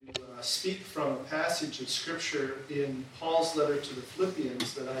speak from a passage of Scripture in Paul's letter to the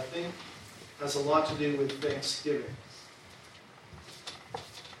Philippians that I think has a lot to do with Thanksgiving.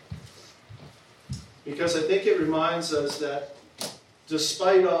 Because I think it reminds us that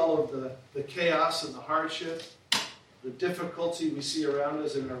despite all of the chaos and the hardship, the difficulty we see around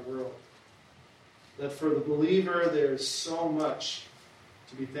us in our world, that for the believer there's so much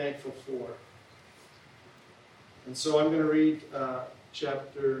to be thankful for. And so I'm going to read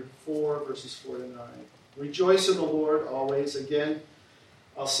chapter 4, verses 4 to 9. Rejoice in the Lord always. Again,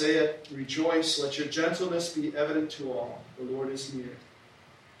 I'll say it. Rejoice. Let your gentleness be evident to all. The Lord is near.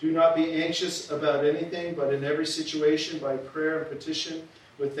 Do not be anxious about anything, but in every situation, by prayer and petition,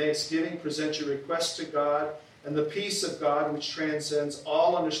 with thanksgiving, present your requests to God, and the peace of God, which transcends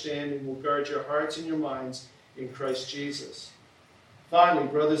all understanding, will guard your hearts and your minds in Christ Jesus. Finally,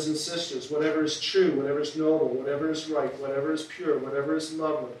 brothers and sisters, whatever is true, whatever is noble, whatever is right, whatever is pure, whatever is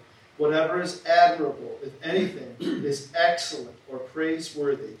lovely, whatever is admirable, if anything is excellent or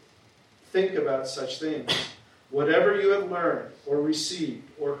praiseworthy, think about such things. Whatever you have learned or received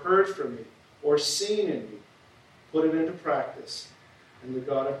or heard from me or seen in me, put it into practice, and the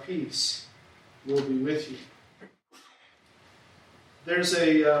God of peace will be with you. There's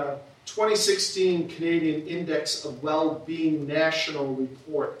a 2016 Canadian Index of Well-Being National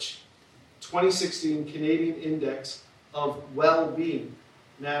Report. 2016 Canadian Index of Well-Being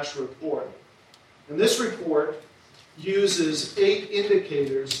National Report. And this report uses 8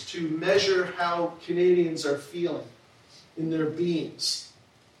 indicators to measure how Canadians are feeling in their beings.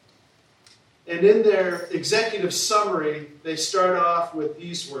 And in their executive summary, they start off with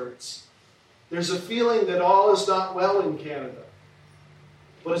these words. There's a feeling that all is not well in Canada.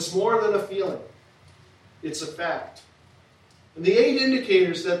 But it's more than a feeling. It's a fact. And the 8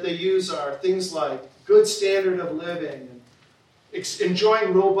 indicators that they use are things like good standard of living, and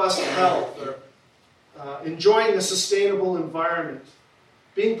enjoying robust health, or enjoying a sustainable environment,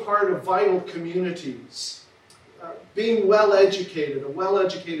 being part of vital communities, being well-educated. A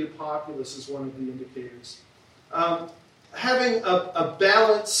well-educated populace is one of the indicators. Having a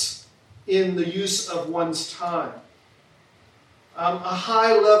balance in the use of one's time. A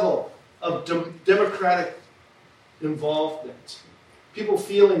high level of democratic involvement. People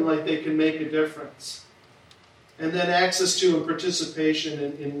feeling like they can make a difference. And then access to and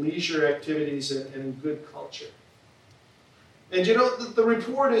participation in leisure activities and good culture. And you know, the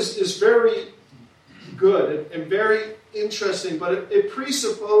report is very good and very interesting, but it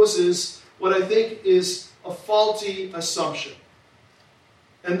presupposes what I think is a faulty assumption.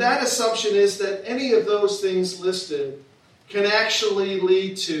 And that assumption is that any of those things listed can actually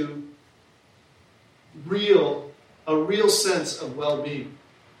lead to a real sense of well-being.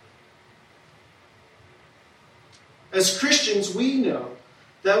 As Christians, we know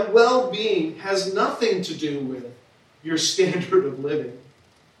that well-being has nothing to do with your standard of living,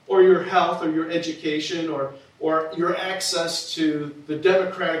 or your health, or your education, or your access to the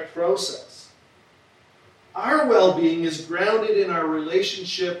democratic process. Our well-being is grounded in our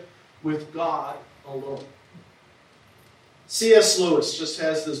relationship with God alone. C.S. Lewis just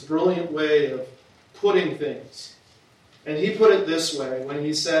has this brilliant way of putting things. And he put it this way when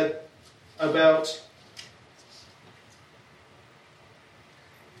he said about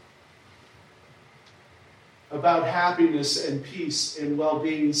happiness and peace and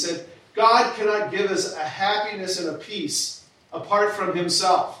well-being. He said, God cannot give us a happiness and a peace apart from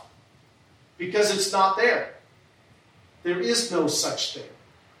himself, because it's not there. There is no such thing.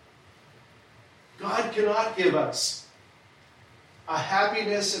 God cannot give us a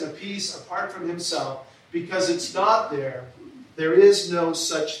happiness and a peace apart from himself, because it's not there. There is no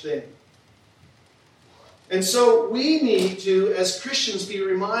such thing. And so we need to, as Christians, be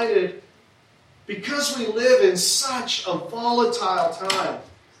reminded, because we live in such a volatile time,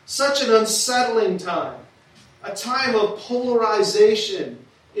 such an unsettling time, a time of polarization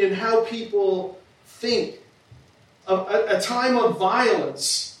in how people think, a time of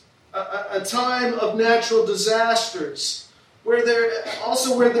violence, a time of natural disasters, where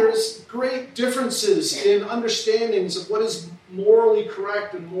there's great differences in understandings of what is morally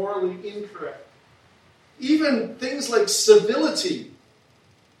correct and morally incorrect. Even things like civility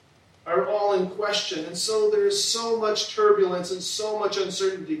are all in question. And so there's so much turbulence and so much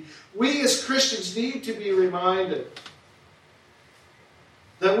uncertainty. We as Christians need to be reminded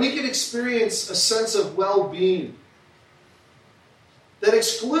that we can experience a sense of well-being that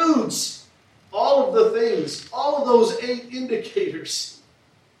excludes all of the things, all of those 8 indicators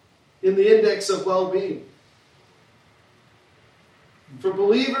in the index of well-being. For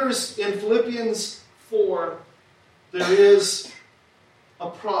believers in Philippians 4, there is a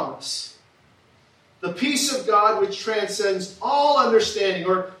promise. The peace of God which transcends all understanding,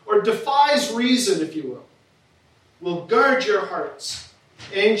 or defies reason, if you will guard your hearts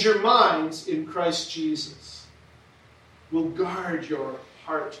and your minds in Christ Jesus. Will guard your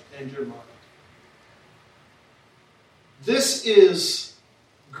heart and your mind. This is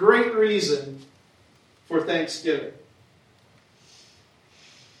great reason for thanksgiving.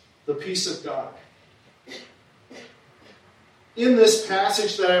 The peace of God. In this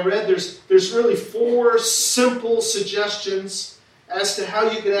passage that I read, there's really 4 simple suggestions as to how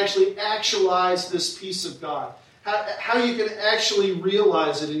you can actually actualize this peace of God. How you can actually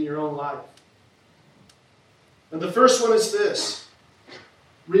realize it in your own life. And the first one is this.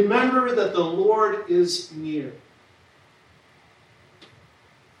 Remember that the Lord is near.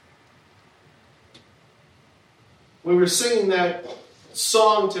 We were singing that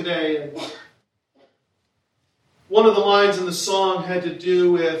song today, and one of the lines in the song had to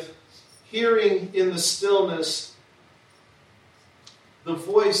do with hearing in the stillness the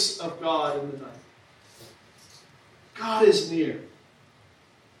voice of God in the night. God is near.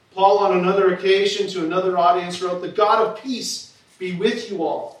 Paul, on another occasion to another audience, wrote, "The God of peace be with you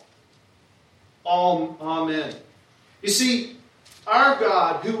all. Amen." You see, our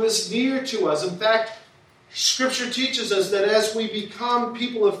God, who is near to us, in fact, Scripture teaches us that as we become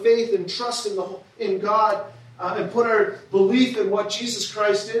people of faith and trust in God and put our belief in what Jesus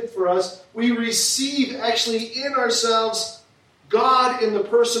Christ did for us, we receive actually in ourselves God in the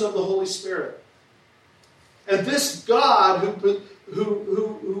person of the Holy Spirit. And this God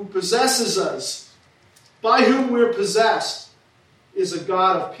who possesses us, by whom we're possessed, is a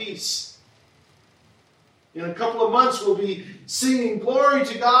God of peace. In a couple of months, we'll be singing glory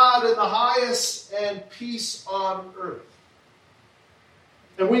to God in the highest and peace on earth.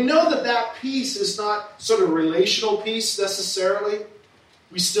 And we know that peace is not sort of relational peace necessarily.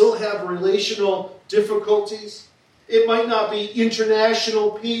 We still have relational difficulties. It might not be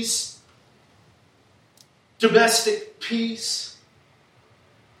international peace, domestic peace.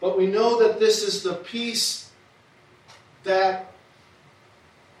 But we know that this is the peace that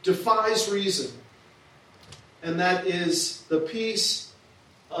defies reason. And that is the peace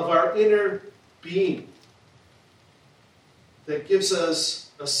of our inner being that gives us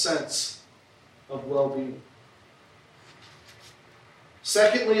a sense of well-being.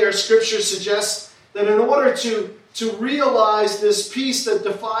 Secondly, our scripture suggests that in order to realize this peace that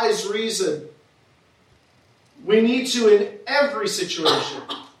defies reason, we need to, in every situation,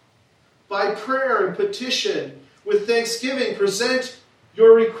 by prayer and petition, with thanksgiving, present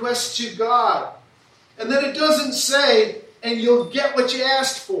your request to God. And then it doesn't say, and you'll get what you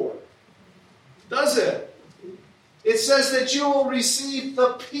asked for. Does it? It says that you will receive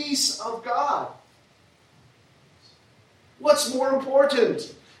the peace of God. What's more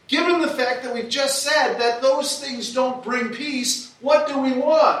important? Given the fact that we've just said that those things don't bring peace, what do we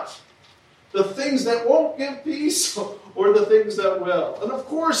want? The things that won't give peace or the things that will? And of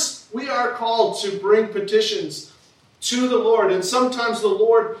course, we are called to bring petitions to the Lord. And sometimes the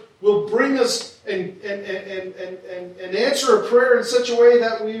Lord will bring us and answer a prayer in such a way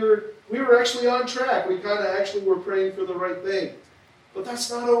that we were actually on track. We kind of actually were praying for the right thing. But that's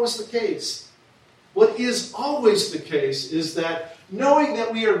not always the case. What is always the case is that knowing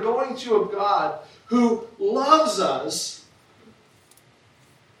that we are going to a God who loves us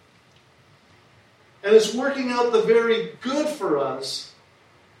and is working out the very good for us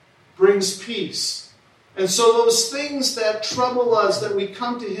brings peace. And so those things that trouble us, that we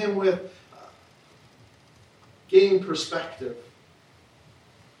come to Him with, gain perspective.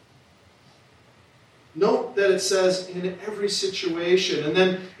 Note that it says in every situation. And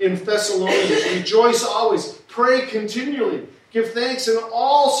then in Thessalonians, rejoice always, pray continually, give thanks in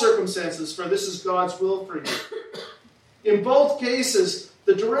all circumstances, for this is God's will for you. In both cases,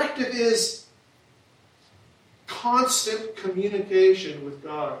 the directive is constant communication with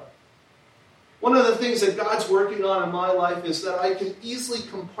God. One of the things that God's working on in my life is that I can easily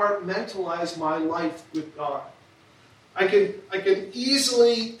compartmentalize my life with God. I can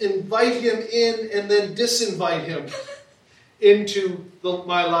easily invite Him in and then disinvite Him into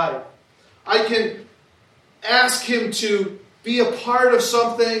my life. I can ask Him to be a part of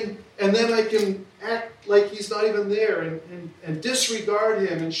something, and then I can act like He's not even there and disregard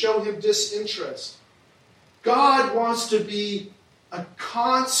Him and show Him disinterest. God wants to be a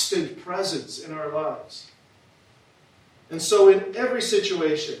constant presence in our lives. And so in every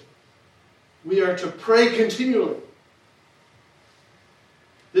situation, we are to pray continually.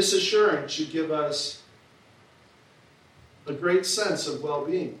 This assurance should give us a great sense of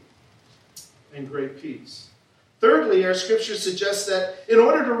well-being and great peace. Thirdly, our scripture suggests that in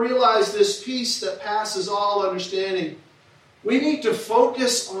order to realize this peace that passes all understanding, we need to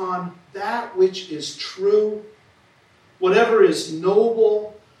focus on that which is true, whatever is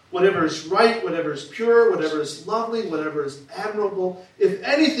noble, whatever is right, whatever is pure, whatever is lovely, whatever is admirable. If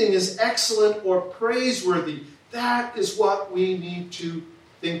anything is excellent or praiseworthy, that is what we need to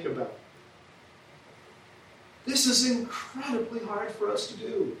think about. This is incredibly hard for us to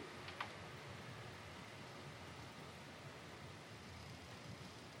do.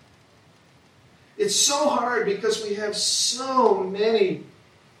 It's so hard because we have so many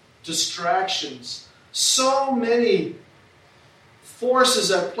distractions, so many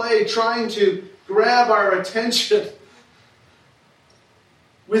forces at play trying to grab our attention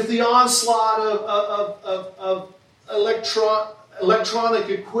with the onslaught of electronic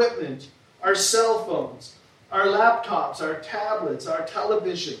equipment, our cell phones, our laptops, our tablets, our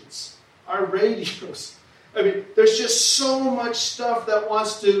televisions, our radios. I mean, there's just so much stuff that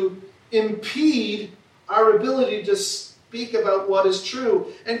wants to impede our ability to speak about what is true.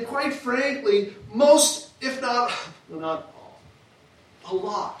 And quite frankly, most, if not all, a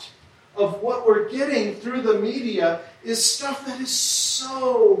lot of what we're getting through the media is stuff that is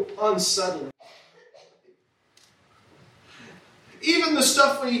so unsettling. Even the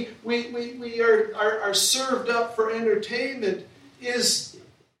stuff we are served up for entertainment is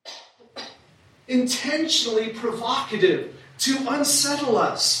intentionally provocative to unsettle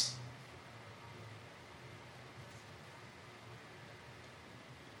us.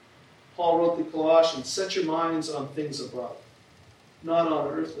 Paul wrote the Colossians, set your minds on things above, not on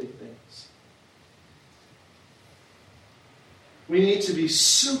earthly things. We need to be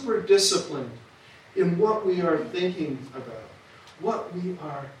super disciplined in what we are thinking about, what we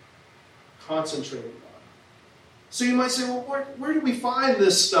are concentrating on. So you might say, well, where do we find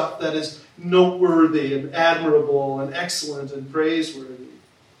this stuff that is noteworthy and admirable and excellent and praiseworthy?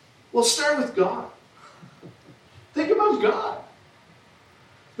 Well, start with God. Think about God,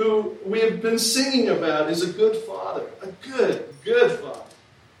 who we have been singing about is a good father, a good father.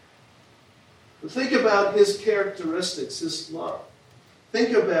 Think about his characteristics, his love.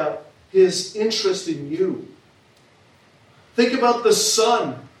 Think about his interest in you. Think about the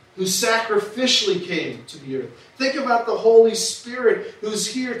Son who sacrificially came to the earth. Think about the Holy Spirit who's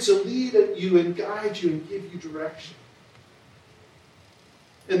here to lead you and guide you and give you direction.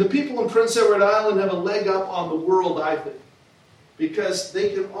 And the people in Prince Edward Island have a leg up on the world, I think, because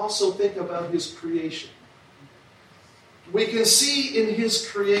they can also think about his creation. We can see in his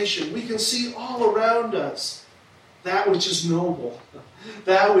creation, we can see all around us that which is noble,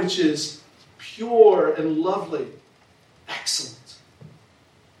 that which is pure and lovely, excellent.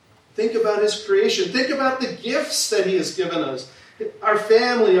 Think about his creation. Think about the gifts that he has given us, our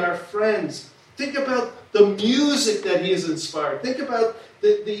family, our friends. Think about the music that he has inspired. Think about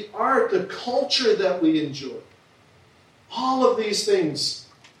the art, the culture that we enjoy. All of these things.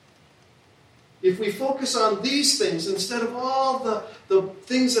 If we focus on these things instead of all the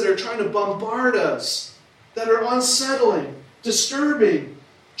things that are trying to bombard us, that are unsettling, disturbing,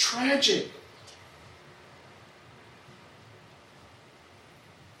 tragic,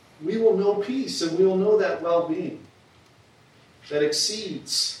 we will know peace and we will know that well-being that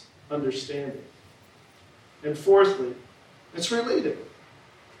exceeds understanding. And fourthly, it's related.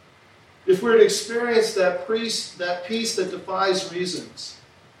 If we're to experience that peace that defies reasons,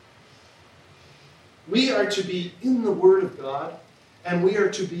 we are to be in the Word of God, and we are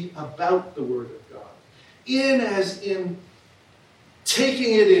to be about the Word of God. In as in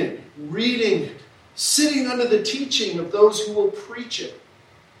taking it in, reading it, sitting under the teaching of those who will preach it,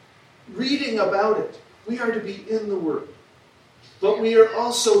 reading about it. We are to be in the Word. But we are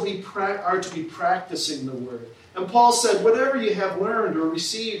also are to be practicing the Word. And Paul said, whatever you have learned or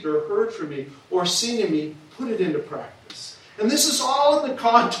received or heard from me or seen in me, put it into practice. And this is all in the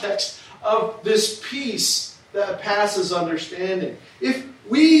context of this peace that passes understanding. If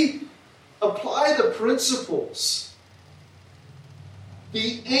we apply the principles,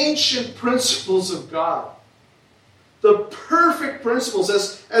 the ancient principles of God, the perfect principles,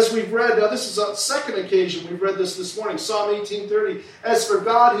 as we've read, now this is a second occasion we've read this morning, Psalm 18:30. As for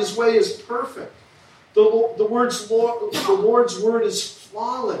God, his way is perfect. The Lord's word is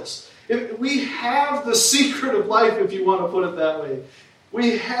flawless. We have the secret of life, if you want to put it that way.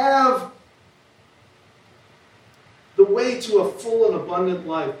 We have the way to a full and abundant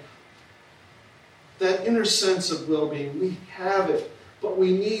life. That inner sense of well-being, we have it, but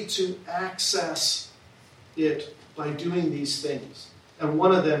we need to access it by doing these things. And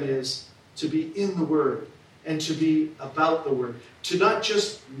one of them is to be in the Word and to be about the Word. To not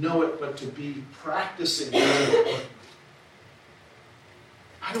just know it, but to be practicing it.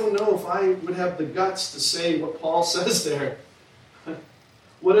 I don't know if I would have the guts to say what Paul says there.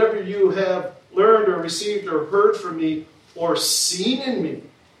 Whatever you have learned or received or heard from me or seen in me.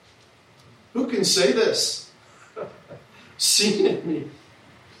 Who can say this? Seen in me.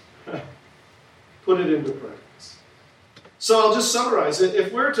 Put it into practice. So I'll just summarize it.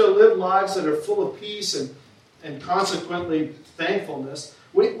 If we're to live lives that are full of peace and consequently thankfulness,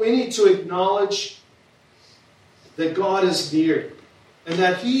 we need to acknowledge that God is near and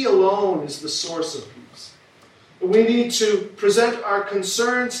that He alone is the source of peace. We need to present our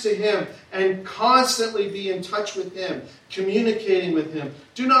concerns to Him and constantly be in touch with Him, communicating with Him.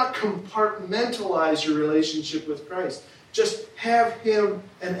 Do not compartmentalize your relationship with Christ. Just have Him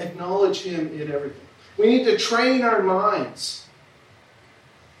and acknowledge Him in everything. We need to train our minds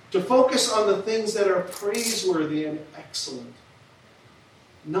to focus on the things that are praiseworthy and excellent,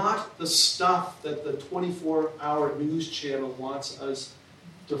 not the stuff that the 24-hour news channel wants us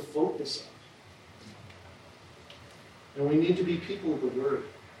to focus on. And we need to be people of the Word.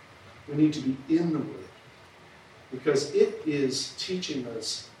 We need to be in the Word, because it is teaching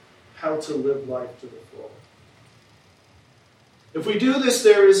us how to live life to the full. If we do this,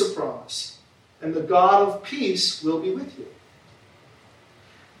 there is a promise, and the God of peace will be with you.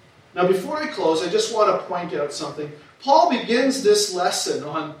 Now, before I close, I just want to point out something. Paul begins this lesson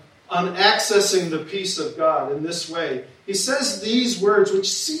on accessing the peace of God in this way. He says these words, which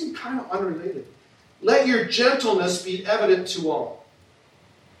seem kind of unrelated. Let your gentleness be evident to all.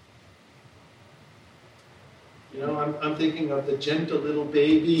 You know, I'm thinking of the gentle little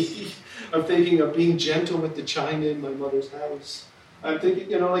baby. I'm thinking of being gentle with the china in my mother's house. I'm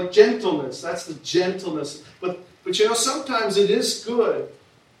thinking, like gentleness. That's the gentleness. But sometimes it is good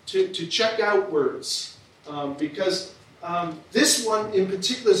to check out words. Because this one in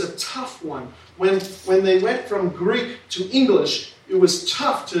particular is a tough one. When they went from Greek to English, it was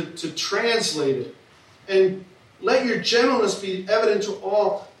tough to translate it. And let your gentleness be evident to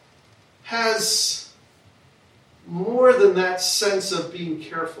all has more than that sense of being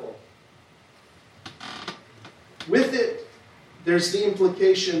careful. With it, there's the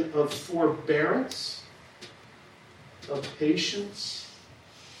implication of forbearance, of patience,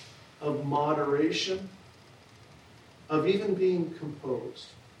 of moderation, of even being composed.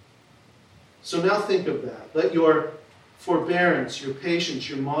 So now think of that. Let your forbearance, your patience,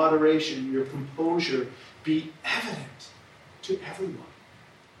 your moderation, your composure be evident to everyone.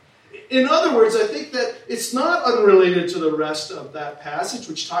 In other words, I think that it's not unrelated to the rest of that passage,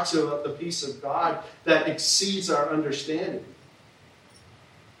 which talks about the peace of God that exceeds our understanding.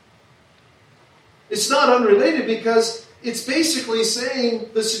 It's not unrelated because it's basically saying,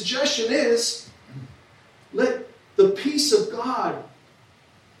 the suggestion is, let the peace of God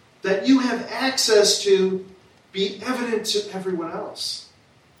that you have access to be evident to everyone else.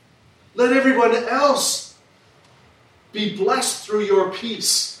 Let everyone else be blessed through your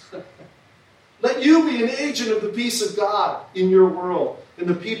peace. Let you be an agent of the peace of God in your world and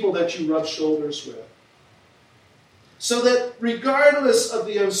the people that you rub shoulders with. So that regardless of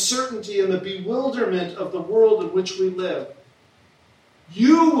the uncertainty and the bewilderment of the world in which we live,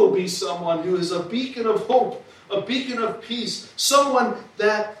 you will be someone who is a beacon of hope, a beacon of peace, someone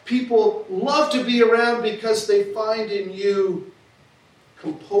that people love to be around because they find in you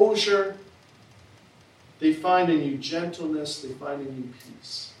composure, they find in you gentleness, they find in you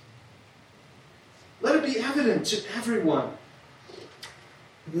peace. Let it be evident to everyone.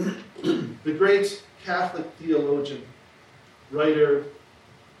 The great Catholic theologian, writer,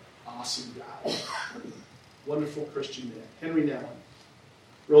 awesome guy, wonderful Christian man, Henry Nouwen,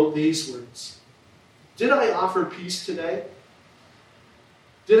 wrote these words. Did I offer peace today?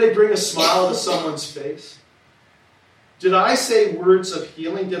 Did I bring a smile to someone's face? Did I say words of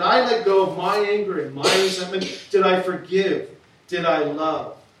healing? Did I let go of my anger and my resentment? Did I forgive? Did I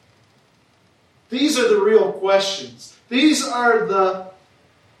love? These are the real questions. These are the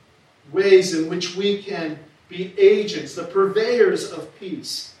ways in which we can be agents, the purveyors of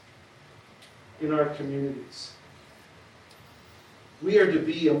peace in our communities. We are to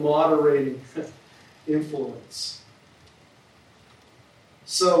be a moderating influence.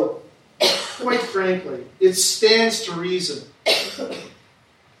 So, quite frankly, it stands to reason.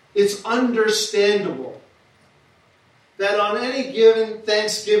 It's understandable that on any given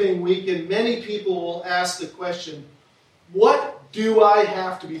Thanksgiving weekend, many people will ask the question, what do I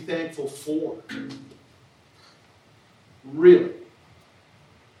have to be thankful for? Really?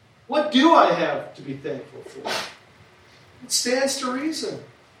 What do I have to be thankful for? It stands to reason.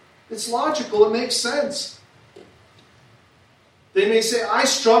 It's logical. It makes sense. They may say, I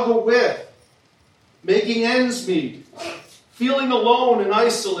struggle with making ends meet, feeling alone and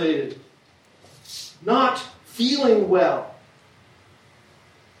isolated, not feeling well,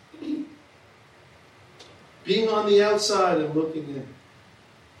 being on the outside and looking in.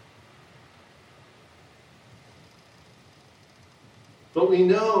 But we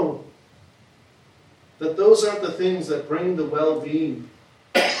know that those aren't the things that bring the well-being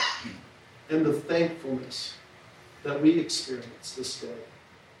and the thankfulness that we experience this day.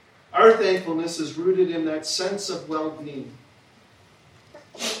 Our thankfulness is rooted in that sense of well-being,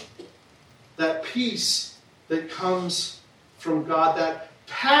 that peace that comes from God, that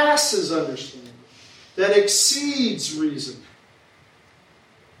passes understanding, that exceeds reason.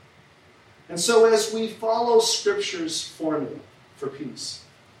 And so as we follow Scripture's formula for peace,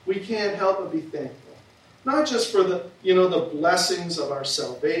 we can't help but be thankful. Not just for the blessings of our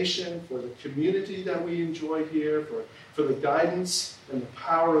salvation, for the community that we enjoy here, for the guidance and the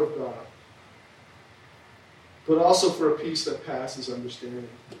power of God, but also for a peace that passes understanding.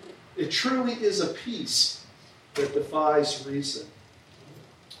 It truly is a peace that defies reason,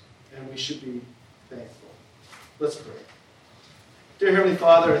 and we should be thankful. Let's pray. Dear Heavenly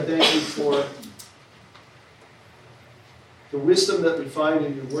Father, I thank you for the wisdom that we find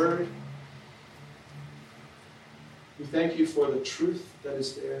in your word. We thank you for the truth that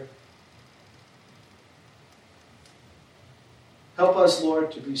is there. Help us,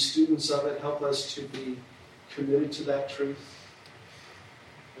 Lord, to be students of it. Help us to be committed to that truth.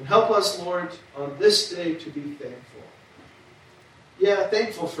 And help us, Lord, on this day to be thankful. Yeah,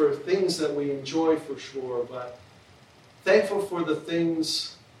 thankful for things that we enjoy for sure, but thankful for the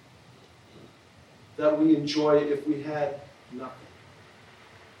things that we enjoy if we had nothing.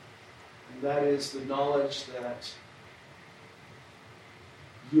 And that is the knowledge that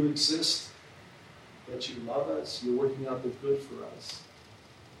you exist, that you love us, you're working out the good for us.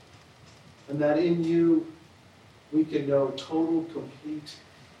 And that in you we can know total, complete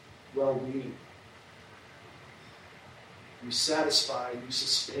well-being. You satisfy, you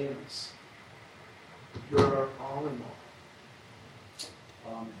sustain us. You're our all in all.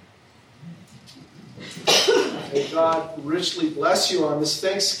 Amen. May God richly bless you on this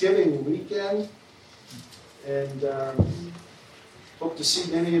Thanksgiving weekend. And hope to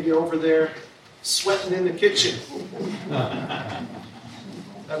see many of you over there sweating in the kitchen. Have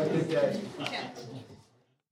a good day.